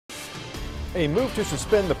A move to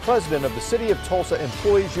suspend the president of the City of Tulsa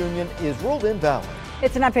Employees Union is ruled invalid.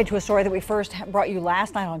 It's an update to a story that we first brought you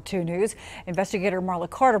last night on 2 News. Investigator Marla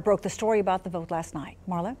Carter broke the story about the vote last night.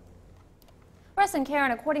 Marla? Russ and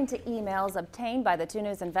Karen, according to emails obtained by the 2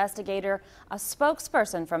 News Investigator, a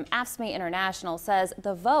spokesperson from AFSCME International says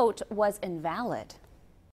the vote was invalid.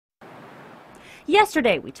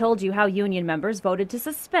 Yesterday, we told you how union members voted to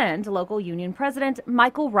suspend local union president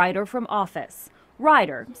Michael Ryder from office.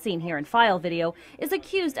 Ryder, seen here in file video, is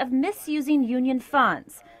accused of misusing union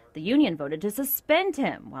funds. The union voted to suspend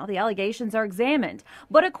him while the allegations are examined.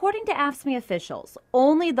 But according to AFSCME officials,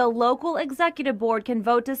 only the local executive board can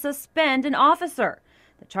vote to suspend an officer.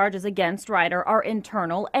 The charges against Ryder are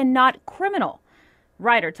internal and not criminal.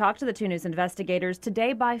 Ryder talked to the 2 News investigators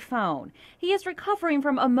today by phone. He is recovering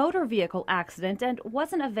from a motor vehicle accident and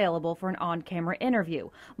wasn't available for an on-camera interview.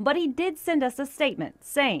 But he did send us a statement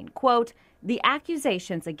saying, quote, "The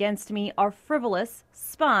accusations against me are frivolous,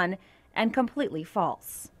 spun, and completely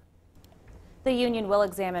false." The union will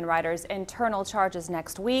examine Ryder's internal charges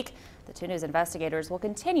next week. The 2 News investigators will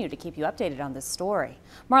continue to keep you updated on this story.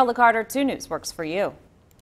 Marla Carter, 2 News works for you.